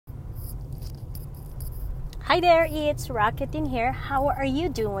Hi there, it's Rocket in here. How are you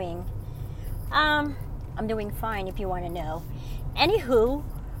doing? I'm doing fine if you want to know. Anywho,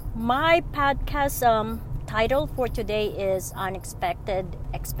 my podcast title for today is Unexpected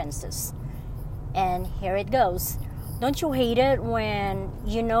Expenses. And here it goes. Don't you hate it when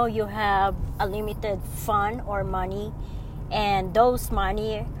you know you have a limited fund or money and those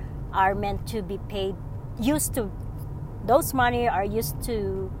money are meant to be paid, those money are used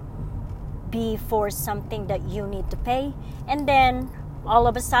to be for something that you need to pay, and then all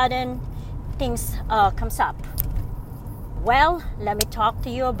of a sudden things comes up. Well, let me talk to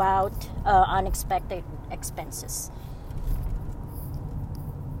you about unexpected expenses.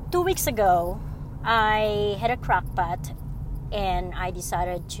 2 weeks ago, I had a crackpot, and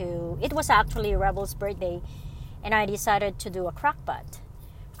it was actually Rebel's birthday, and I decided to do a crackpot.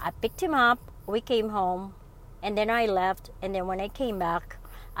 I picked him up, we came home, and then I left, and then when I came back,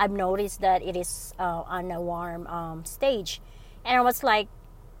 I've noticed that it is on a warm stage. And I was like,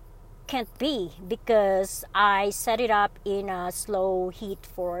 can't be, because I set it up in a slow heat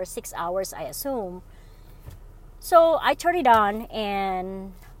for 6 hours, I assume. So I turned it on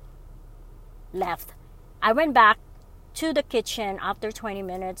and left. I went back to the kitchen after 20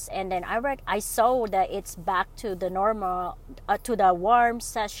 minutes, and then I saw that it's back to the normal, to the warm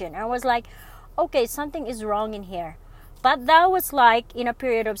session. And I was like, okay, something is wrong in here. But that was like in a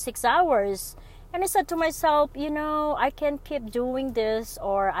period of 6 hours. And I said to myself, I can't keep doing this,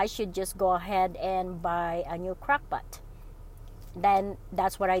 or I should just go ahead and buy a new crackpot. Then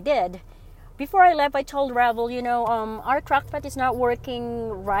that's what I did. Before I left, I told Rebel, our crackpot is not working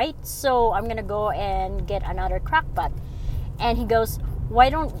right, so I'm going to go and get another crackpot. And he goes,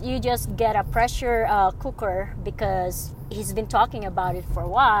 why don't you just get a pressure cooker, because he's been talking about it for a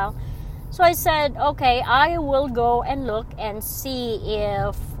while. So I said, okay, I will go and look and see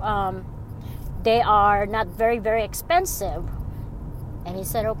if they are not very, very expensive. And he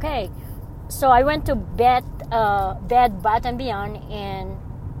said, okay. So I went to Bed Bath & Beyond, and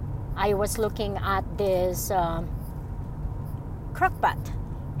I was looking at this crockpot,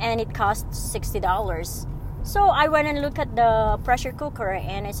 and it cost $60. So I went and looked at the pressure cooker,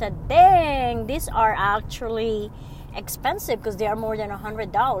 and I said, dang, these are actually expensive because they are more than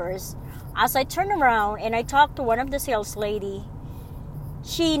 $100. As I turned around and I talked to one of the sales lady,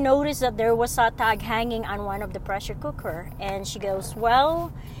 she noticed that there was a tag hanging on one of the pressure cooker, and she goes,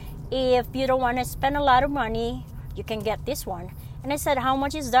 well, if you don't want to spend a lot of money, you can get this one. And I said, how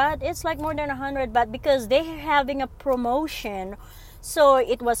much is that? It's like more than $100, but because they're having a promotion, so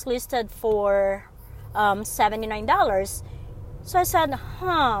it was listed for $79. So I said,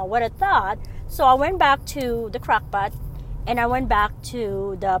 what a thought. So I went back to the crockpot, and I went back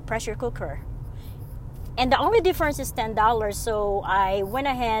to the pressure cooker. And the only difference is $10, so I went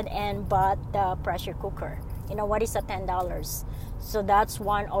ahead and bought the pressure cooker. What is a $10? So that's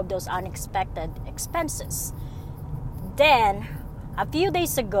one of those unexpected expenses. Then, a few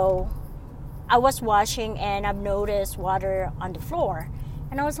days ago, I was washing and I've noticed water on the floor.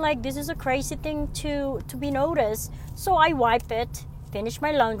 And I was like, this is a crazy thing to be noticed. So I wiped it, finished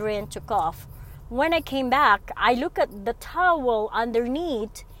my laundry, and took off. When I came back, I looked at the towel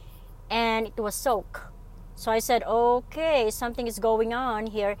underneath, and it was soaked. So I said, okay, something is going on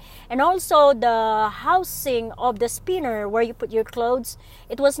here. And also the housing of the spinner where you put your clothes,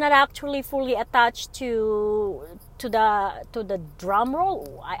 it was not actually fully attached to the drum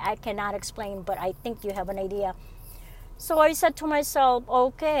roll. I cannot explain, but I think you have an idea. So I said to myself,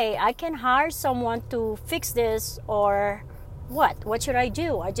 okay, I can hire someone to fix this, or what? What should I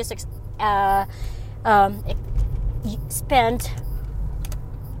do? I just spent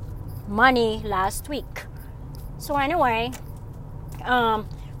money last week. So anyway,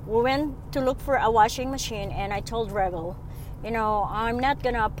 we went to look for a washing machine, and I told Rebel, I'm not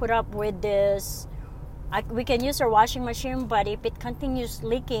gonna put up with this. We can use our washing machine, but if it continues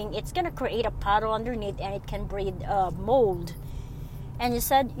leaking, it's gonna create a puddle underneath, and it can breed mold. And he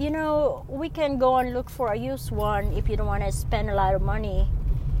said, we can go and look for a used one if you don't want to spend a lot of money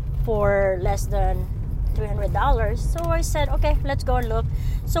for less than $300. So I said, okay, let's go and look.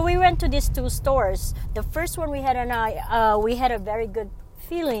 So we went to these two stores. The first one we had a very good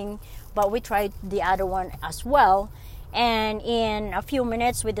feeling, but we tried the other one as well. And in a few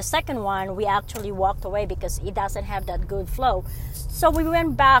minutes with the second one, we actually walked away because it doesn't have that good flow. So we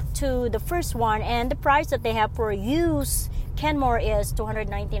went back to the first one, and the price that they have for used Kenmore is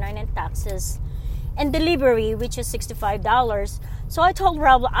 $299 in taxes, and delivery, which is $65. So I told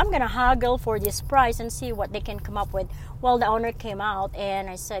Rob, I'm going to haggle for this price and see what they can come up with. Well, the owner came out, and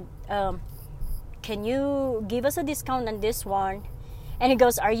I said, can you give us a discount on this one? And he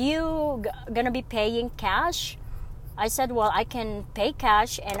goes, are you gonna be paying cash? I said, well, I can pay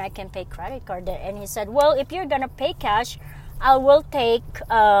cash and I can pay credit card. And he said, well, if you're gonna pay cash, I will take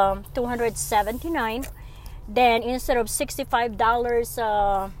 $279. Then instead of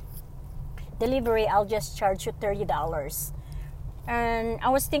 $65 delivery, I'll just charge you $30. And I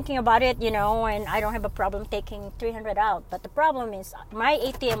was thinking about it, and I don't have a problem taking $300 out. But the problem is my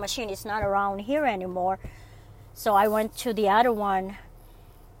ATM machine is not around here anymore. So I went to the other one,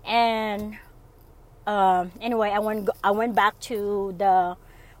 and anyway, I went back to the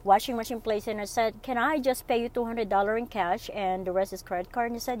washing machine place, and I said, can I just pay you $200 in cash and the rest is credit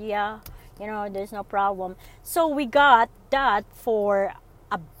card? And he said, yeah, there's no problem. So we got that for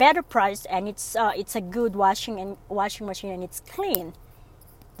a better price, and it's a good washing machine, and it's clean.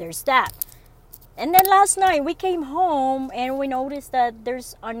 There's that. And then last night we came home and we noticed that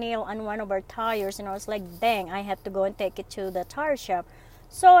there's a nail on one of our tires, and I was like, dang, I have to go and take it to the tire shop.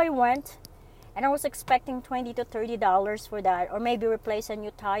 So I went, and I was expecting $20 to $30 for that, or maybe replace a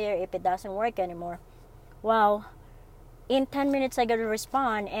new tire if it doesn't work anymore. Well, in 10 minutes I got a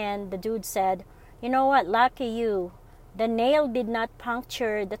response, and the dude said, you know what, lucky you, the nail did not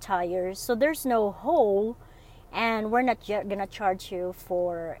puncture the tires, so there's no hole, and we're not gonna charge you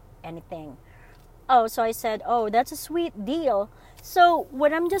for anything. Oh, so I said, oh, that's a sweet deal. So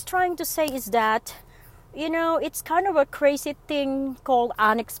what I'm just trying to say is that, it's kind of a crazy thing called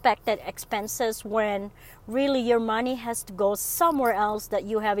unexpected expenses, when really your money has to go somewhere else that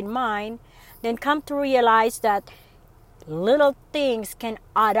you have in mind, then come to realize that little things can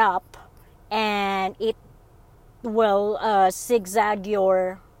add up, and it will zigzag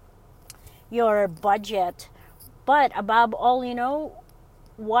your budget. But above all,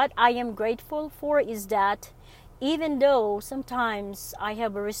 what I am grateful for is that even though sometimes I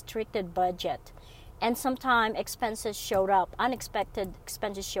have a restricted budget, and sometimes unexpected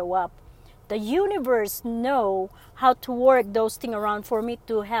expenses show up, the universe know how to work those things around for me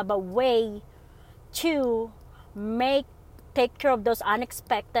to have a way to take care of those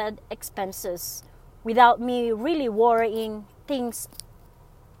unexpected expenses without me really worrying things,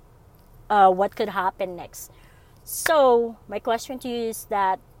 what could happen next. So my question to you is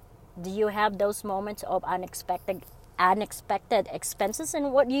that, do you have those moments of unexpected expenses,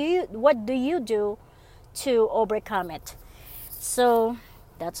 and what do you do to overcome it? So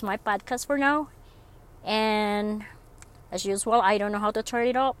that's my podcast for now, and as usual, I don't know how to turn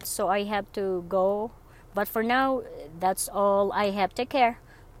it off, so I have to go. But for now, that's all I have. Take care.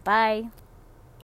 Bye.